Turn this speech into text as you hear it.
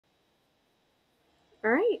All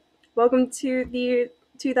right. Welcome to the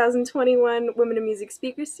 2021 Women in Music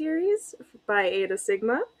Speaker Series by Ada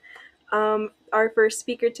Sigma. Our first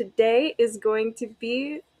speaker today is going to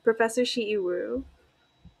be Professor Shii Wu.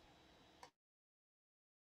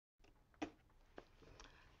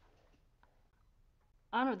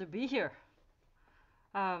 Honored to be here.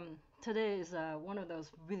 Today is one of those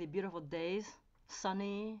really beautiful days,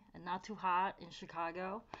 sunny and not too hot in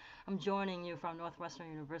Chicago. I'm joining you from Northwestern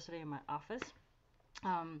University in my office.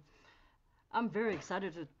 Um, I'm very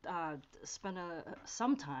excited to spend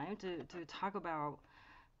some time to talk about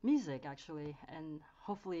music, actually, and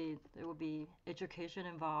hopefully there will be education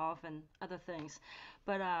involved and other things.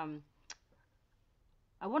 But I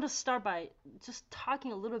want to start by just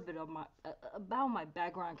talking a little bit about my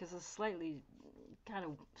background because it's slightly kind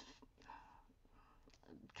of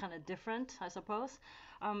kind of different, I suppose.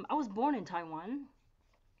 I was born in Taiwan.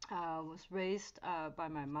 Was raised by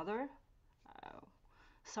my mother, uh,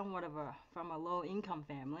 somewhat of a from a low income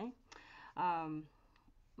family. Um,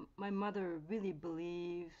 my mother really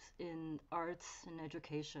believes in arts and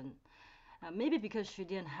education. Maybe because she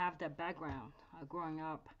didn't have that background growing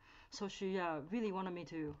up, so she really wanted me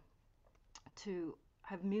to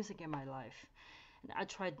have music in my life. And I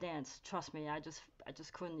tried dance. Trust me, I just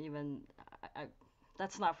couldn't even. I,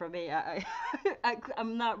 that's not for me.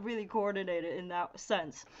 I'm not really coordinated in that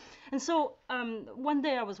sense. And so one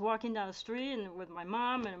day I was walking down the street and with my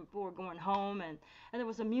mom and we were going home and there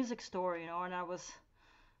was a music store, and I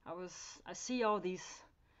see all these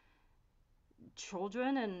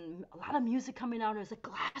children and a lot of music coming out. There's a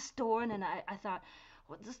glass door and I thought,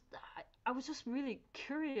 well, I was just really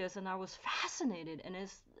curious and I was fascinated and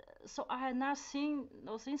so I had not seen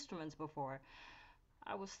those instruments before.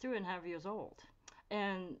 I was 3.5 years old,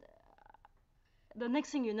 and the next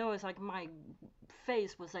thing you know is like my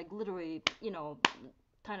face was like literally,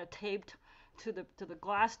 kind of taped to the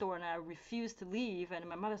glass door, and I refused to leave. And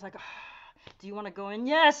my mother's like, "Do you want to go in?"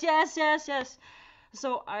 Yes, yes, yes, yes.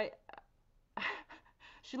 So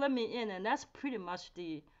she let me in, and that's pretty much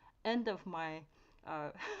the end of my uh,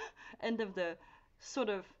 end of the sort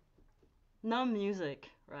of non-music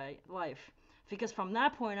right life, because from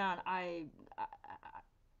that point on, I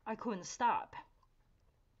couldn't stop.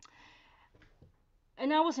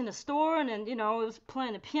 And I was in the store, and then I was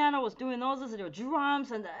playing the piano, I was doing all this, there were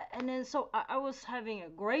drums, and then so I was having a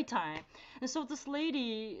great time. And so this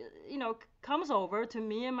lady, comes over to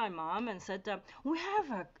me and my mom and said, "We have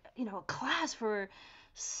a class for,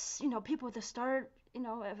 people that start,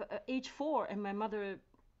 at age 4." And my mother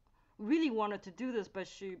really wanted to do this, but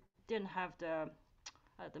she didn't have the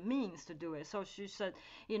means to do it. So she said,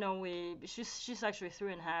 she's actually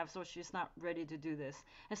 3.5, so she's not ready to do this.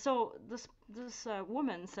 And so this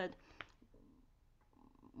woman said,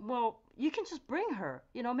 well, you can just bring her.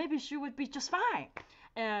 Maybe she would be just fine.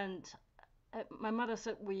 And my mother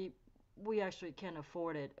said, we actually can't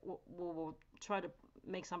afford it. We'll try to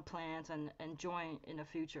make some plans and join in the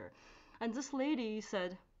future. And this lady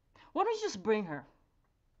said, why don't you just bring her?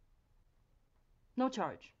 No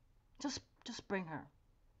charge. Just bring her.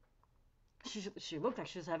 She looked like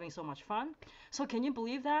she was having so much fun. So can you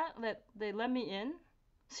believe that they let me in?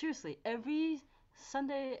 Seriously, every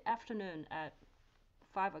Sunday afternoon at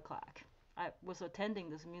 5 o'clock, I was attending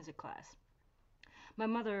this music class. My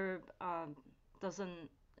mother doesn't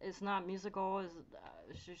is not musical.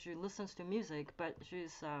 She listens to music, but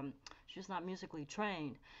she's not musically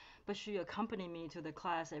trained. But she accompanied me to the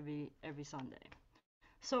class every Sunday.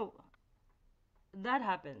 So that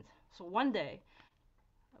happened. So one day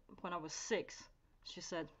when I was 6, she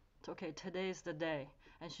said, "Okay, today's the day."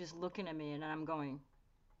 And she's looking at me, and I'm going,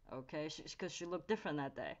 "Okay," because she looked different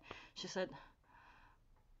that day. She said,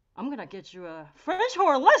 "I'm gonna get you a French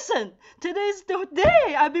horn lesson. Today's the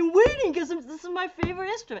day. I've been waiting because this is my favorite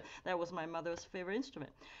instrument." That was my mother's favorite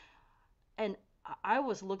instrument. And I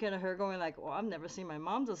was looking at her going like, well, I've never seen my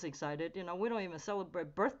mom this excited. We don't even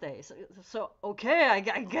celebrate birthdays. So okay, I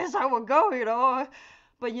guess I will go.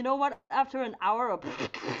 But you know what? After an hour of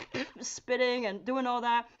spitting and doing all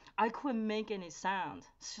that, I couldn't make any sound.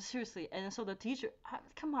 Seriously. And so the teacher,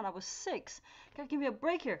 come on, I was 6. Gotta give me a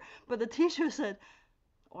break here. But the teacher said,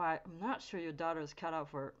 well, I'm not sure your daughter is cut out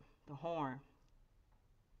for the horn.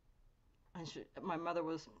 And my mother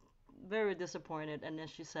was very disappointed. And then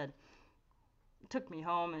she said, took me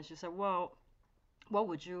home, and she said, well, what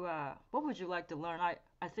would you like to learn?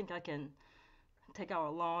 I think I can take out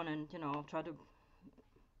a loan and try to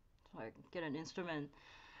like get an instrument.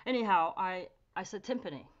 Anyhow, I said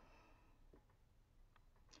timpani.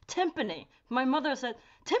 Timpani. My mother said,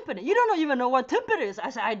 timpani. You don't even know what timpani is.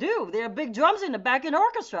 I said, I do. There are big drums in the back in the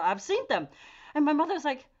orchestra. I've seen them. And my mother's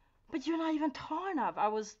like, But you're not even tall enough. I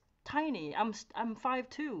was tiny. I'm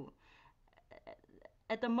 5'2"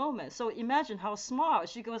 at the moment. So imagine how small.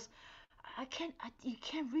 She goes, I can't. You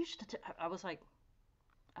can't reach the. I was like,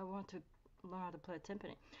 I want to learn how to play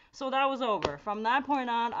timpani. So that was over. From that point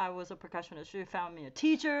on, I was a percussionist. She found me a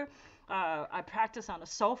teacher. I practiced on a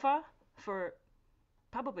sofa for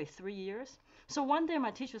probably 3 years. So one day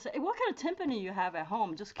my teacher said, hey, what kind of timpani you have at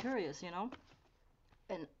home? Just curious, you know?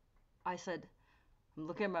 And I said, I'm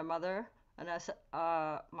looking at my mother, and I said,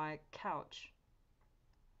 my couch.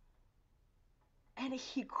 And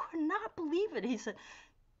he could not believe it. He said,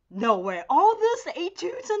 no way, all this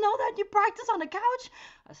etudes and all that you practice on the couch?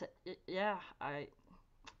 I said, yeah,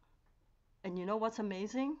 and you know what's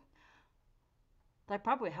amazing? That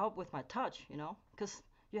probably helped with my touch, you know, because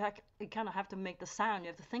you kind of have to make the sound. You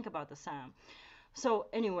have to think about the sound. So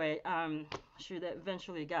anyway, she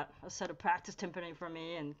eventually got a set of practice timpani for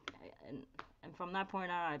me, and and from that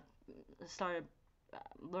point on, I started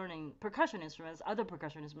learning percussion instruments, other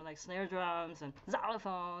percussion instruments like snare drums and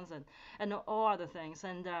xylophones and all other things.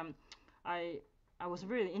 And I I was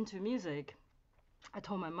really into music. I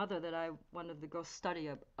told my mother that I wanted to go study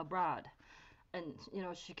abroad, and you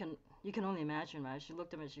know you can only imagine, right? She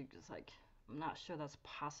looked at me, she was like, I'm not sure that's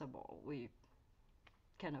possible. We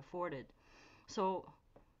can afford it. So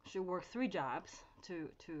she worked 3 jobs to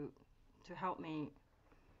help me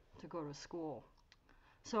to go to school.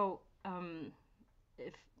 So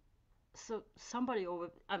if somebody over,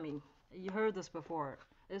 I mean, you heard this before.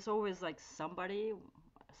 It's always like somebody,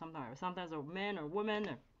 sometimes a man or woman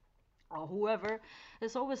or whoever.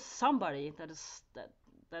 There's always somebody that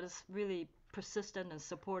is really persistent and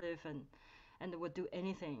supportive and would do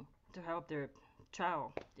anything to help their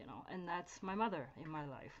child, you know. And that's my mother in my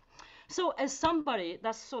life. So as somebody,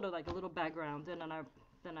 that's sort of like a little background. And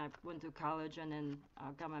then I went to college and then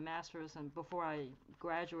got my master's. And before I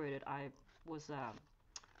graduated, was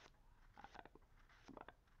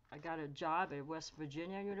I got a job at West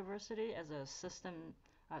Virginia University as a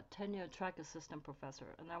tenure track assistant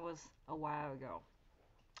professor, and that was a while ago.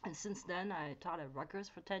 And since then, I taught at Rutgers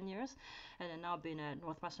for 10 years, and then now been at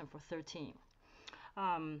Northwestern for 13.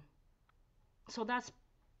 Um, so that's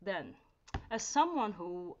then. As someone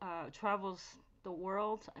who travels the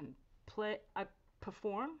world and I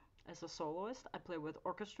perform as a soloist. I play with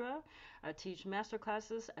orchestra. I teach master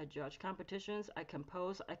classes. I judge competitions. I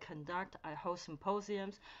compose. I conduct. I host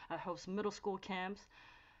symposiums. I host middle school camps.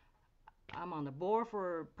 I'm on the board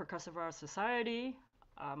for Percussive Arts Society.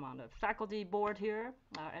 I'm on the faculty board here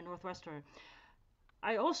at Northwestern.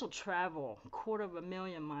 I also travel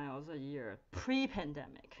 250,000 miles a year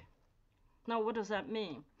pre-pandemic. Now, what does that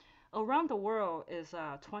mean? Around the world is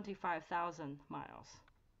 25,000 miles.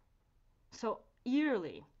 So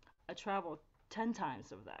yearly, I travel 10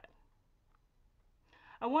 times of that.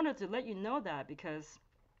 I wanted to let you know that because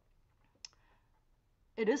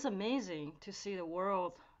it is amazing to see the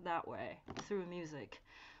world that way through music.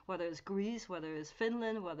 Whether it's Greece, whether it's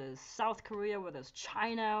Finland, whether it's South Korea, whether it's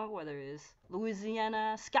China, whether it's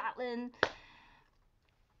Louisiana, Scotland.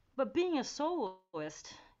 But being a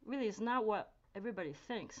soloist really is not what everybody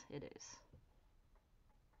thinks it is.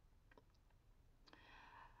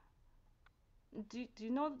 Do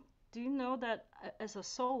you know that as a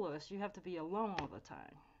soloist you have to be alone all the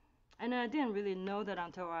time? And I didn't really know that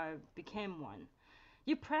until I became one.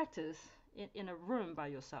 You practice in a room by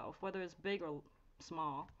yourself, whether it's big or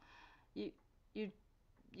small. You you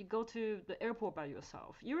you go to the airport by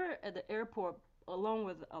yourself. You're at the airport along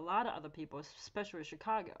with a lot of other people, especially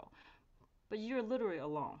Chicago. But you're literally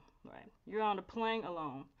alone, right? You're on a plane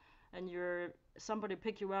alone, and somebody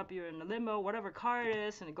pick you up. You're in a limo, whatever car it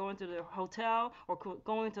is, and you're going to the hotel or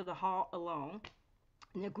going to the hall alone.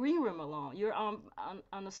 In the green room alone. You're on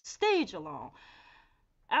the stage alone.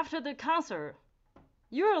 After the concert,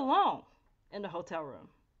 you're alone in the hotel room,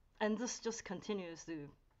 and this just continues to,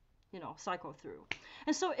 cycle through.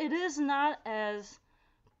 And so it is not as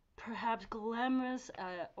perhaps glamorous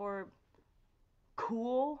or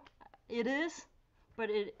cool. It is, but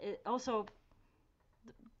it also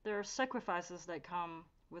there are sacrifices that come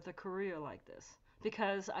with a career like this.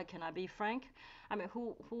 Because I cannot be frank. I mean,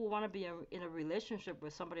 who want to be in a relationship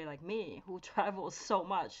with somebody like me who travels so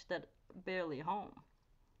much that barely home?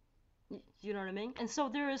 You know what I mean? And so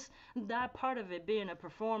there is that part of it. Being a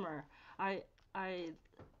performer, I I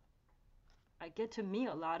I get to meet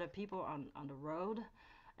a lot of people on the road,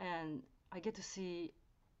 and I get to see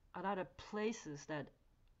a lot of places that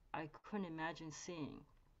I couldn't imagine seeing.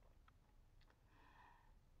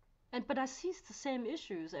 But I see the same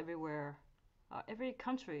issues everywhere, every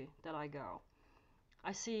country that I go.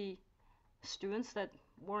 I see students that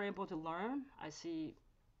weren't able to learn. I see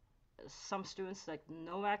some students like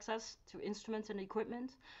no access to instruments and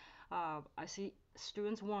equipment. I see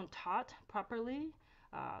students weren't taught properly,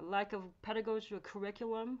 lack of pedagogy or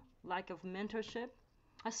curriculum, lack of mentorship.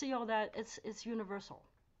 I see all that. It's universal.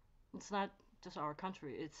 It's not just our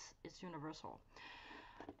country. It's universal.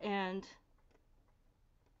 And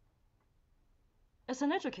as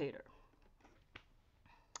an educator,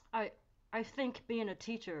 I I think being a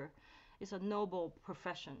teacher is a noble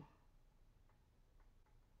profession.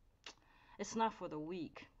 It's not for the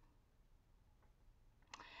weak.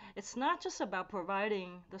 It's not just about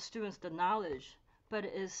providing the students the knowledge, but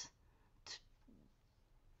it is t-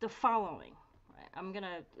 the following. Right? I'm going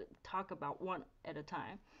to talk about one at a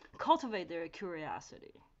time. Cultivate their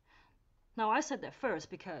curiosity. Now, I said that first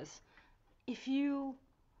because if you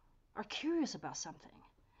are curious about something,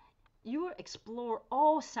 you will explore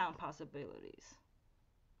all sound possibilities.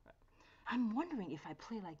 I'm wondering if I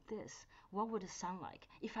play like this, what would it sound like?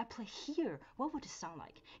 If I play here, what would it sound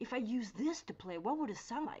like? If I use this to play, what would it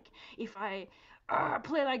sound like? If I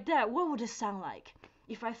play like that, what would it sound like?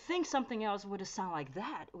 If I think something else, would it sound like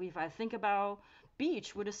that? If I think about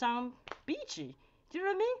beach, would it sound beachy? Do you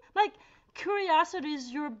know what I mean? Like, curiosity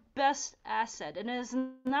is your best asset, and it's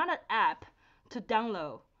not an app to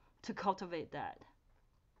download to cultivate that.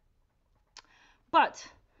 But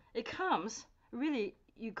it comes, really,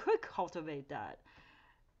 you could cultivate that.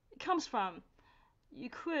 It comes from, you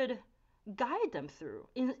could guide them through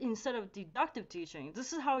instead of deductive teaching.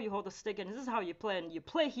 This is how you hold the stick, and this is how you play, and you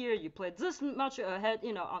play here, you play this much ahead,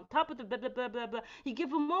 on top of the blah blah blah blah blah. You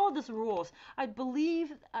give them all these rules. I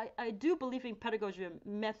do believe in pedagogy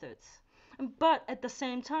methods, but at the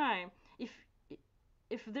same time,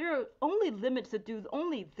 if they're only limited to do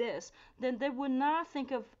only this, then they would not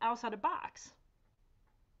think of outside the box.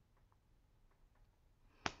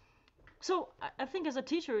 So I think as a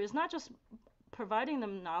teacher, it's not just providing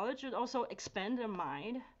them knowledge, it also expand their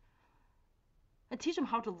mind and teach them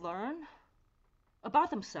how to learn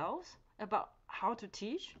about themselves, about how to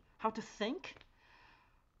teach, how to think.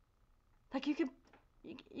 Like you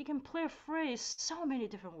can play a phrase so many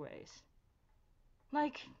different ways.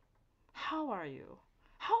 Like, how are you?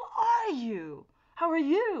 How are you? How are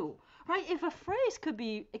you? Right? If a phrase could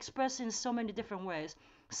be expressed in so many different ways,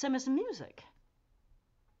 same as music.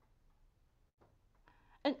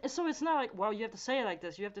 And so it's not like, well, you have to say it like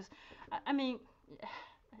this. You have to. I mean,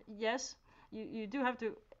 yes, you do have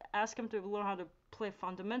to ask them to learn how to play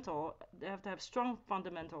fundamental. They have to have strong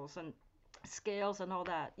fundamentals and scales and all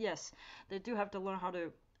that. Yes, they do have to learn how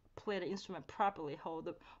to play the instrument properly, hold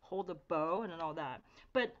the bow and all that.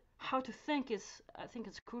 But how to think is, I think,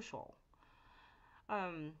 is crucial.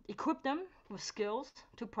 Equip them with skills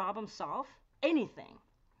to problem solve anything.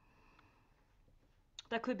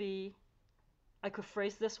 That could be, I could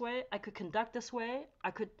phrase this way, I could conduct this way, I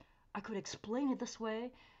could explain it this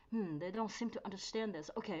way. They don't seem to understand this.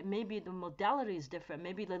 Okay, maybe the modality is different.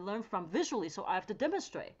 Maybe they learn from visually, so I have to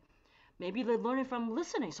demonstrate. Maybe they learn it from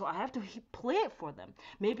listening, so I have to play it for them.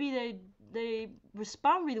 Maybe they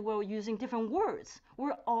respond really well using different words.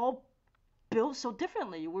 We're all built so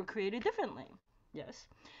differently. We're created differently. Yes,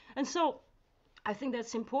 and so I think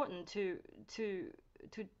that's important to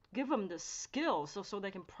to give them the skills so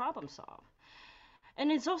they can problem solve.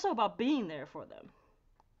 And it's also about being there for them.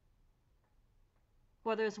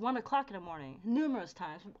 Whether it's 1 o'clock in the morning, numerous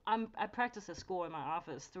times. I practice at school in my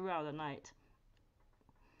office throughout the night,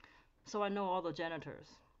 so I know all the janitors.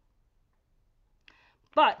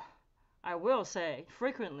 But I will say,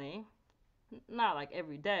 frequently, not like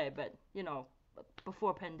every day, but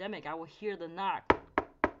before pandemic, I will hear the knock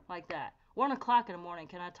like that. 1 o'clock in the morning,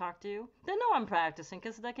 can I talk to you? They know I'm practicing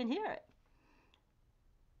because they can hear it.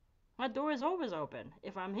 My door is always open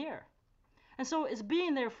if I'm here. And so it's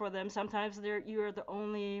being there for them. Sometimes you're the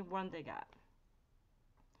only one they got.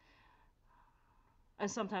 And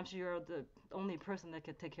sometimes you're the only person that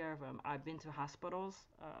can take care of them. I've been to hospitals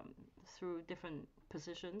through different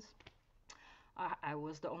positions. I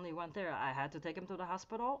was the only one there. I had to take them to the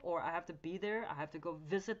hospital, or I have to be there. I have to go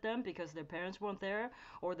visit them because their parents weren't there,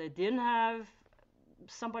 or they didn't have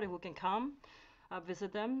somebody who can come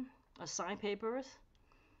visit them, sign papers.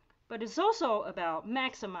 But it's also about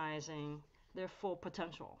maximizing their full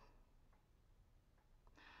potential,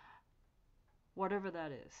 whatever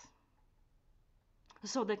that is,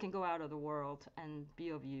 so they can go out of the world and be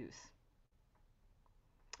of use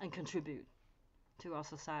and contribute to our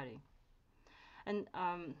society. And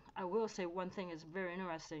I will say one thing is very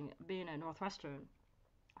interesting. Being at Northwestern,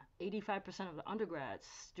 85% of the undergrad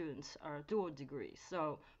students are dual degrees.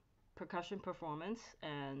 So percussion performance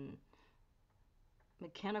and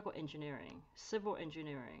mechanical engineering, civil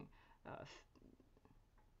engineering,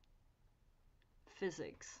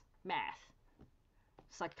 physics, math,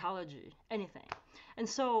 psychology, anything. And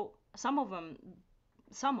so some of them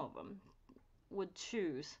would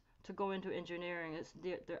choose to go into engineering as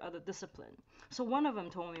their other discipline. So one of them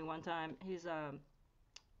told me one time, he's a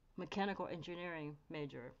mechanical engineering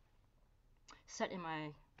major, sat in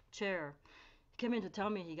my chair. He came in to tell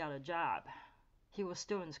me he got a job. He was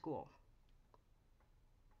still in school.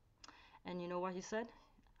 And you know what he said?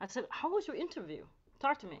 I said, "How was your interview?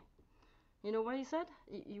 Talk to me." You know what he said?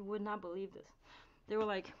 You would not believe this. They were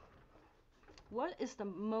like, "What is the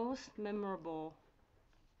most memorable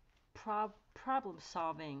problem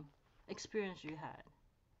solving experience you had?"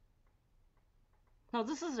 Now,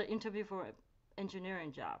 this is an interview for an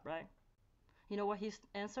engineering job, right? You know what he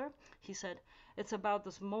answered? He said, "It's about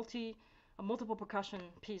this multiple percussion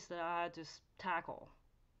piece that I had to tackle.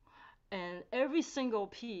 And every single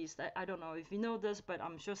piece, that I don't know if you know this, but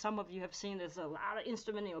I'm sure some of you have seen there's a lot of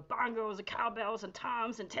instruments, bongos and cowbells and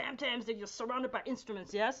toms and tam-tams, that you're surrounded by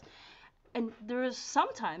instruments, yes? And there is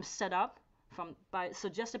sometimes set up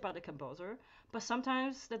suggested by the composer, but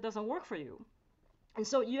sometimes that doesn't work for you. And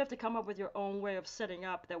so you have to come up with your own way of setting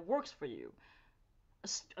up that works for you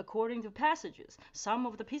according to passages. Some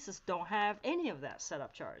of the pieces don't have any of that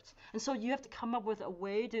setup charts. And so you have to come up with a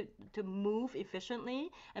way to move efficiently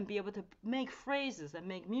and be able to make phrases and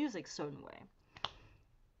make music a certain way."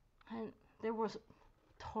 And they were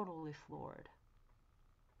totally floored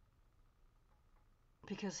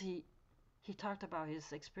because he talked about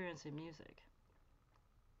his experience in music.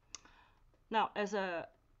 Now, a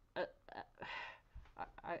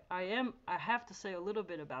I have to say a little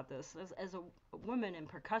bit about this as a woman in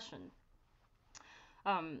percussion.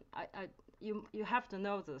 You have to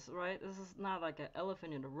know this, right? This is not like an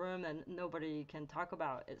elephant in the room and nobody can talk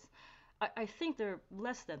about. I think there are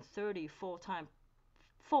less than 30 full-time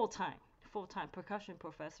percussion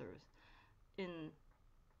professors in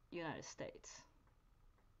United States,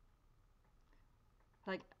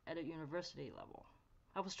 like at a university level.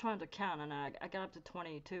 I was trying to count and I got up to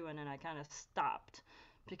 22 and then I kind of stopped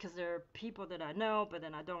because there are people that I know, but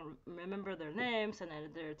then I don't remember their names, and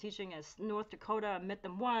then they're teaching at North Dakota. I met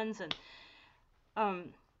them once, and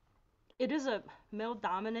um, it is a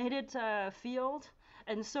male-dominated field,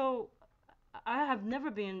 and so I have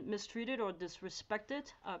never been mistreated or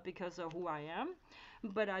disrespected because of who I am.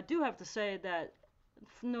 But I do have to say that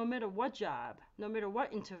no matter what job, no matter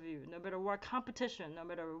what interview, no matter what competition, no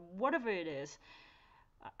matter whatever it is,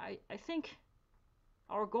 I think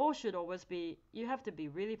our goal should always be you have to be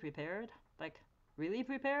really prepared, like really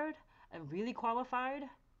prepared and really qualified.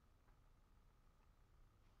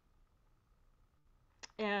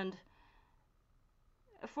 And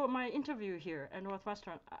for my interview here at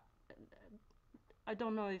Northwestern, I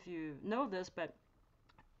don't know if you know this, but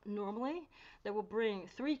normally they will bring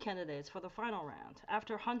 3 candidates for the final round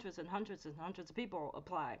after hundreds and hundreds and hundreds of people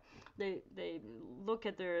apply. They look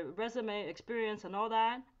at their resume, experience, and all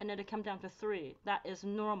that, and then they come down to 3. That is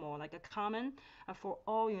normal, like a common for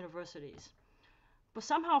all universities. But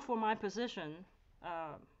somehow for my position,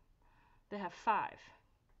 uh, they have 5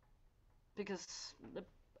 because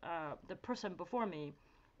the person before me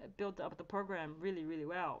built up the program really, really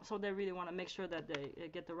well. So they really want to make sure that they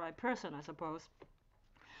get the right person, I suppose.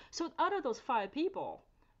 So out of those 5 people,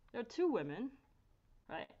 there are 2 women,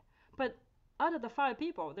 right? But out of the 5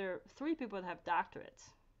 people, there are 3 people that have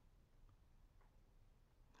doctorates.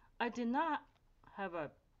 I did not have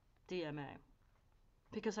a DMA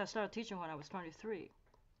because I started teaching when I was 23.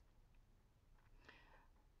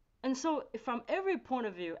 And so from every point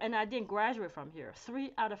of view, and I didn't graduate from here.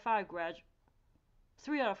 3 out of 5 graduate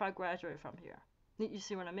from here. You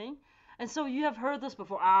see what I mean? And so you have heard this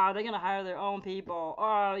before. They're gonna hire their own people.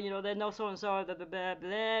 They know so and so. Blah blah blah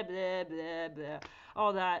blah blah blah.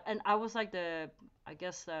 All that. And I was like I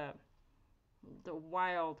guess the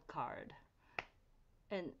wild card.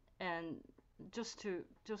 And just to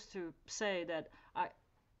say that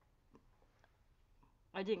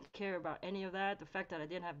I didn't care about any of that. The fact that I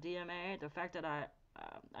didn't have DMA, the fact that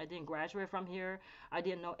I didn't graduate from here, I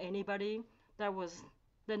didn't know anybody. That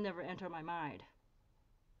never entered my mind.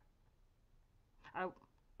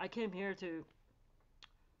 I came here to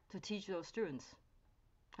teach those students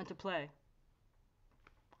and to play.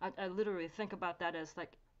 I literally think about that as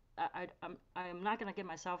like I'm not gonna get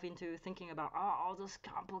myself into thinking about all those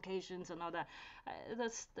complications and all that.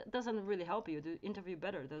 That doesn't really help you to interview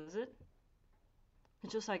better, does it?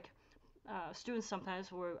 It's just like students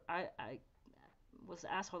sometimes where I was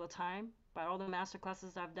asked all the time by all the master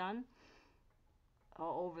classes I've done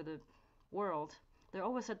all over the world. They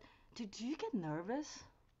always said, do you get nervous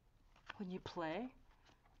when you play?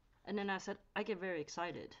 And then I said, I get very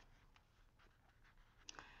excited.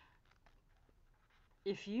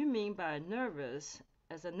 if you mean by nervous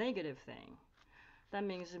as a negative thing, that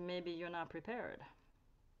means maybe you're not prepared.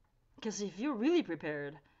 Because if you're really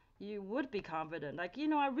prepared, you would be confident. Like,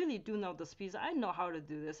 I really do know this piece. I know how to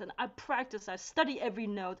do this. And I practice. I study every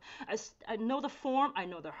note. I know the form. I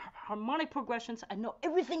know the harmonic progressions. I know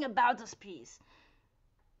everything about this piece.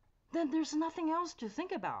 Then there's nothing else to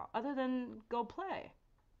think about other than go play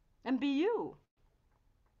and be you.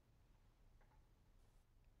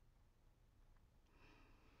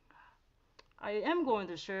 I am going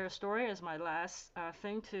to share a story as my last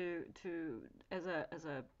thing to as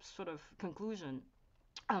a sort of conclusion.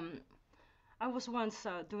 Um, I was once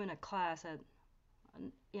doing a class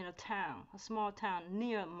in a town, a small town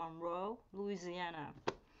near Monroe, Louisiana.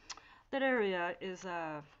 That area is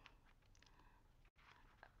an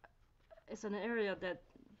area that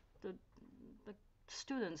the the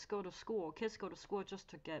students go to school, kids go to school just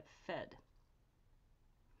to get fed.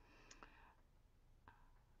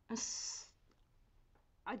 And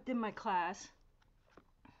I did my class.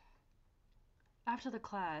 After the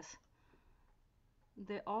class,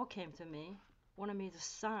 they all came to me, wanted me to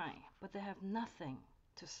sign, but they have nothing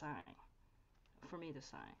to sign for me to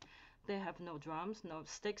sign. They have no drums, no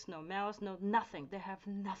sticks, no mallets, no nothing. They have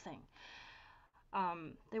nothing.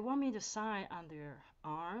 They want me to sign on their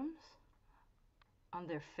arms, on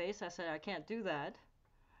their face. I said I can't do that.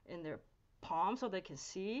 In their palms so they can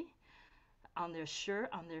see, on their shirt,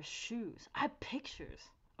 on their shoes. I have pictures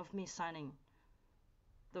of me signing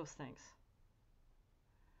those things.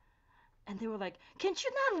 And they were like, "Can't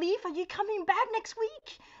you not leave? Are you coming back next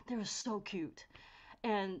week?" They were so cute.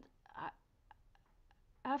 And I,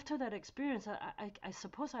 after that experience, I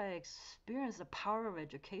suppose I experienced the power of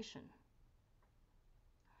education.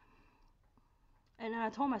 And I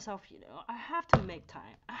told myself, I have to make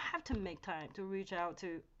time. I have to make time to reach out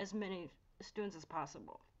to as many students as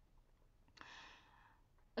possible,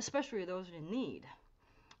 especially those in need.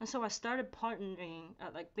 And so I started partnering,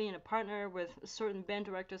 like being a partner with certain band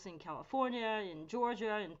directors in California, in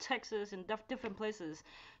Georgia, in Texas, in different places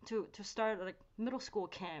to start like middle school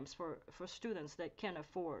camps for students that can't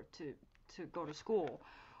afford to go to school,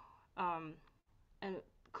 um, and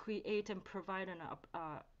create and provide an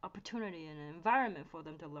opportunity and an environment for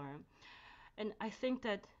them to learn. And I think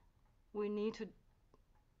that we need to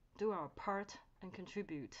do our part and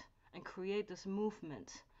contribute and create this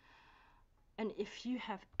movement. And if you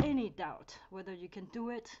have any doubt whether you can do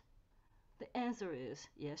it, the answer is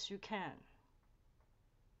yes, you can.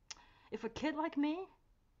 If a kid like me,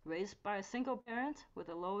 raised by a single parent with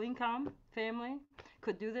a low income family,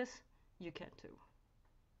 could do this, you can too.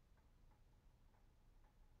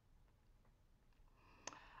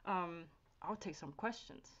 Um, I'll take some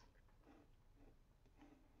questions.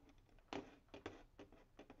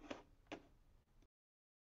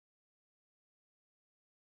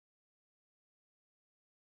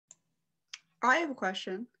 I have a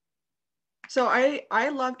question. So I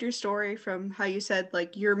loved your story from how you said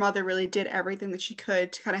like your mother really did everything that she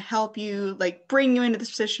could to kind of help you, like bring you into this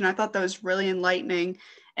position. I thought that was really enlightening.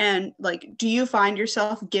 And like, do you find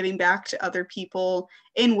yourself giving back to other people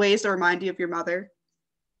in ways that remind you of your mother?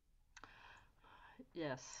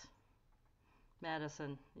 Yes,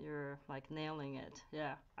 Madison, you're like nailing it.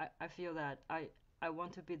 Yeah, I feel that. I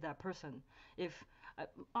want to be that person. If I,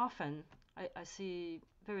 often I see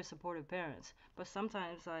very supportive parents, but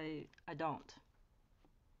sometimes I don't.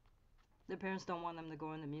 Their parents don't want them to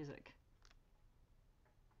go into music.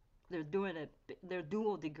 They're doing it. They're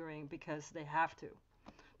dual degreeing because they have to.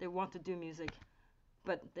 They want to do music,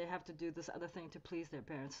 but they have to do this other thing to please their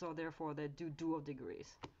parents. So therefore, they do dual degrees.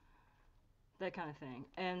 That kind of thing.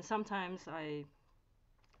 And sometimes I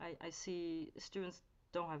see students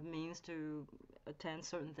don't have means to attend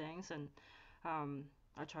certain things, and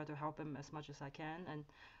I try to help them as much as I can. And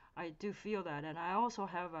I do feel that. And I also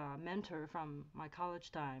have a mentor from my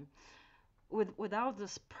college time. Without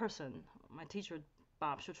this person, my teacher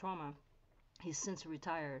Bob Shutroma, he's since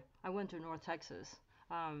retired. I went to North Texas,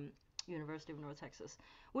 um, University of North Texas.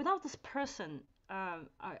 Without this person,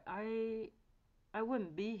 I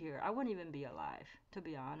wouldn't be here. I wouldn't even be alive, to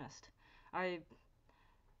be honest. I,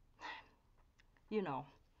 you know,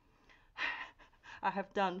 I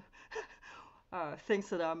have done things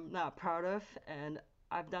that I'm not proud of, and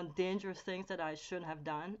I've done dangerous things that I shouldn't have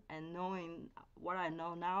done. And knowing what I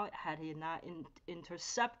know now, had he not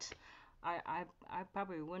intercept, I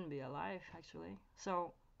probably wouldn't be alive actually.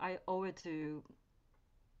 So I owe it to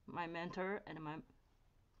my mentor and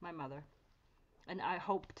my mother, and I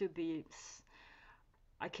hope to be.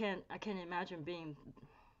 I can't imagine being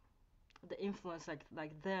the influence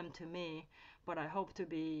like them to me, but I hope to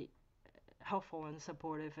be helpful and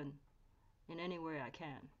supportive in any way I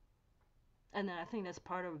can. And then I think that's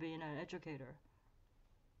part of being an educator.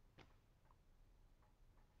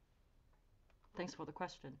 Thanks for the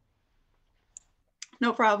question.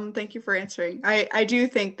 No problem. Thank you for answering. I do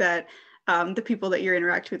think that the people that you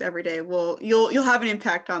interact with every day you'll have an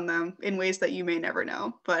impact on them in ways that you may never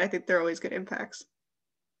know. But I think they're always good impacts.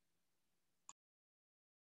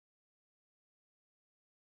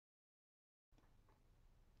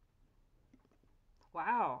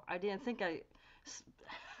 Wow, I didn't think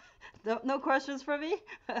no questions for me?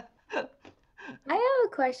 I have a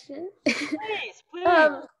question. Please,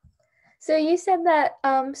 please. So you said that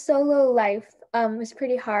solo life is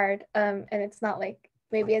pretty hard, and it's not like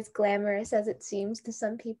maybe as glamorous as it seems to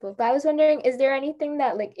some people. But I was wondering, is there anything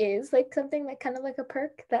that like is like something like kind of like a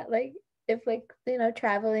perk that like if like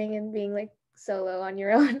traveling and being like solo on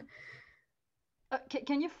your own?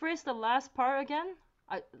 Can you phrase the last part again?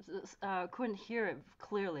 I couldn't hear it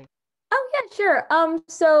clearly. Oh yeah, sure.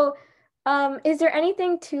 So is there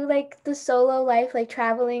anything to like the solo life, like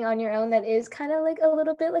traveling on your own, that is kind of like a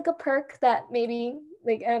little bit like a perk that maybe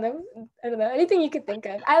like I don't know, anything you could think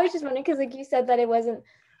of. I was just wondering because like you said that it wasn't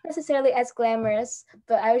necessarily as glamorous,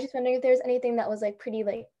 but I was just wondering if there's anything that was like pretty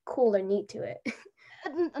like cool or neat to it.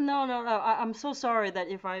 No, no, no. I'm so sorry that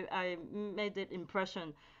if I made that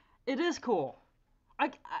impression. It is cool.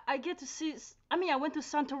 I get to see. I mean, I went to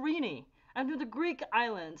Santorini and to the Greek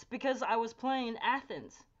islands because I was playing in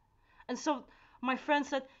Athens. And so my friend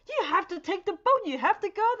said, "You have to take the boat. You have to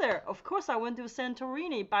go there." Of course, I went to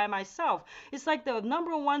Santorini by myself. It's like the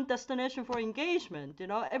number one destination for engagement.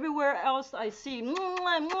 Everywhere else I see,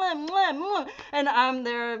 mwah, mwah, mwah, mwah, and I'm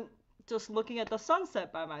there just looking at the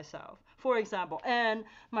sunset by myself, for example. And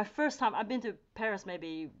my first time, I've been to Paris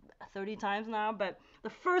maybe 30 times now, but the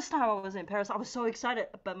first time I was in Paris, I was so excited,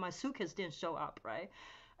 but my suitcase didn't show up, right?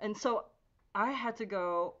 And so I had to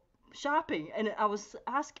go shopping, and I was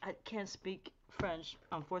asked. I can't speak French,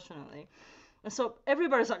 unfortunately, and so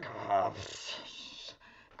everybody's like, "Oh,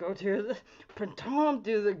 go to the Printemps,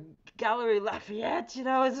 do the Galerie Lafayette,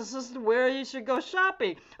 it's just where you should go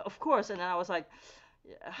shopping, of course." And I was like,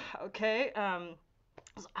 yeah, okay.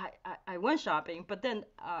 So I went shopping, but then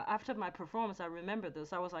after my performance, I remember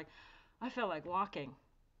this. I was like, I felt like walking.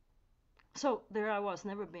 So there I was,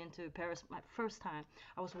 never been to Paris. My first time,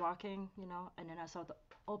 I was walking, and then I saw the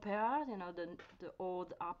opera, the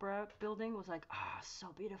old opera building was like, so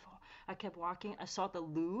beautiful. I kept walking. I saw the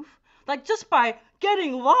Louvre, like just by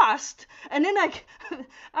getting lost. And then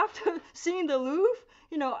after seeing the Louvre,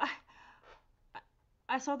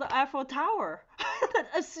 I saw the Eiffel Tower.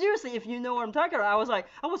 Seriously, if you know what I'm talking about,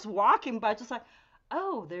 I was walking by just like,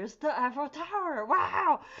 oh, there's the Eiffel Tower.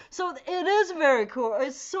 Wow. So it is very cool.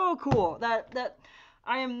 It's so cool that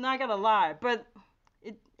I am not gonna lie, but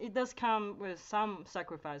it does come with some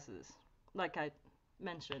sacrifices, like I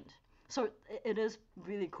mentioned. So it is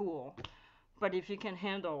really cool. But if you can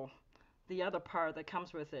handle the other part that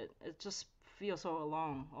comes with it, it just feels so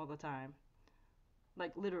alone all the time.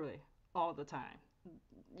 Like literally all the time.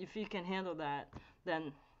 If you can handle that,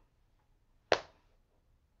 then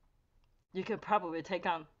you could probably take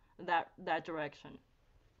on that direction.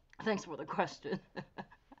 Thanks for the question.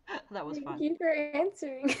 That was fun. Thank you for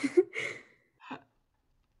answering.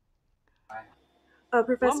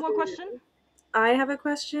 Professor, One more question? I have a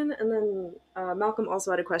question, and then Malcolm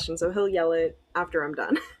also had a question, so he'll yell it after I'm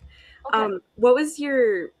done. Okay. What was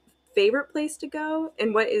your favorite place to go,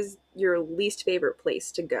 and what is your least favorite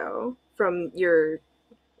place to go from your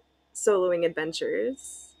soloing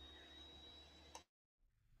adventures?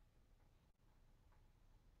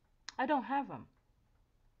 I don't have them.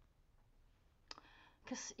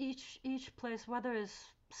 Because each place, whether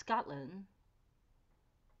it's Scotland,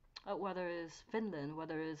 whether it's Finland,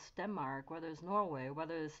 whether it's Denmark, whether it's Norway,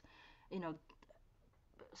 whether it's, you know,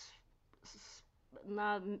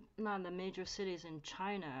 not not the major cities in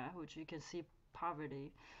China, which you can see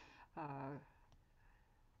poverty, uh,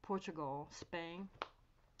 Portugal, Spain.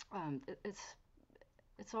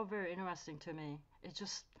 It's all very interesting to me.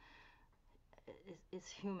 It's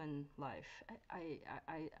human life. I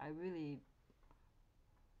really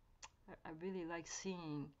like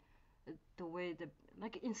seeing the way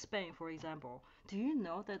like in Spain, for example. Do you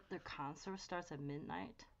know that the concert starts at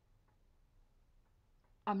midnight?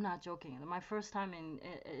 I'm not joking. My first time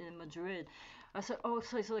in Madrid, I said, "Oh,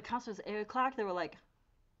 so the concert is 8 o'clock." They were like,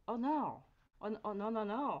 "Oh no, oh no, no,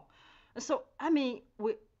 no." And so I've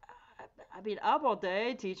been up all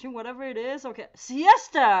day teaching whatever it is. Okay,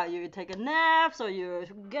 siesta. You take a nap, so you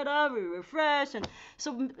get up, you refresh, and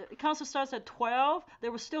so concert starts at 12. They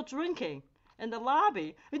were still drinking, in the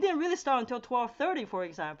lobby. We didn't really start until 12:30, for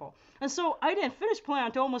example. And so I didn't finish playing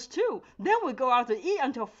until almost 2. Then we go out to eat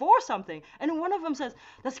until 4 something. And one of them says,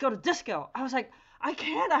 let's go to disco. I was like, I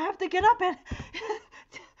can't. I have to get up and...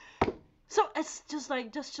 So it's just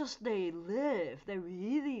like, just they live. They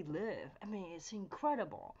really live. I mean, it's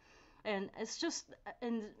incredible. And it's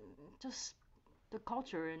and just the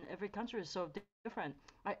culture in every country is so different.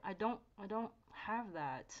 I don't have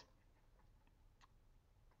that.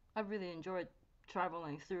 I really enjoyed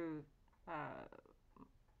traveling through uh,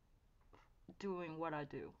 doing what I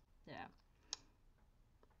do. Yeah.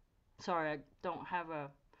 Sorry, I don't have a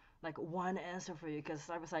like one answer for you because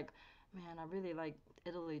I was like, man, I really like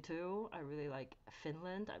Italy too. I really like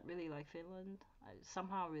Finland. I really like Finland. I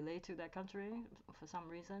somehow relate to that country for some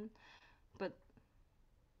reason. But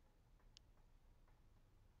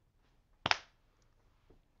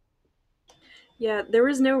Yeah, there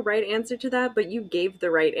was no right answer to that, but you gave the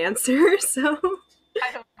right answer, so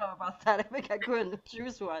I don't know about that. I think I couldn't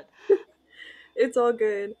choose one. it's all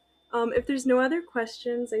good. If there's no other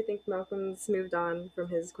questions, I think Malcolm's moved on from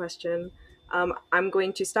his question. I'm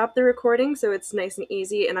going to stop the recording so it's nice and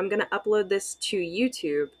easy, and I'm going to upload this to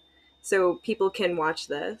YouTube so people can watch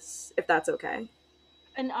this, if that's okay.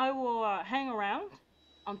 And I will hang around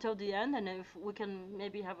until the end, and if we can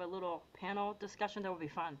maybe have a little panel discussion, that would be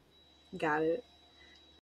fun. Got it.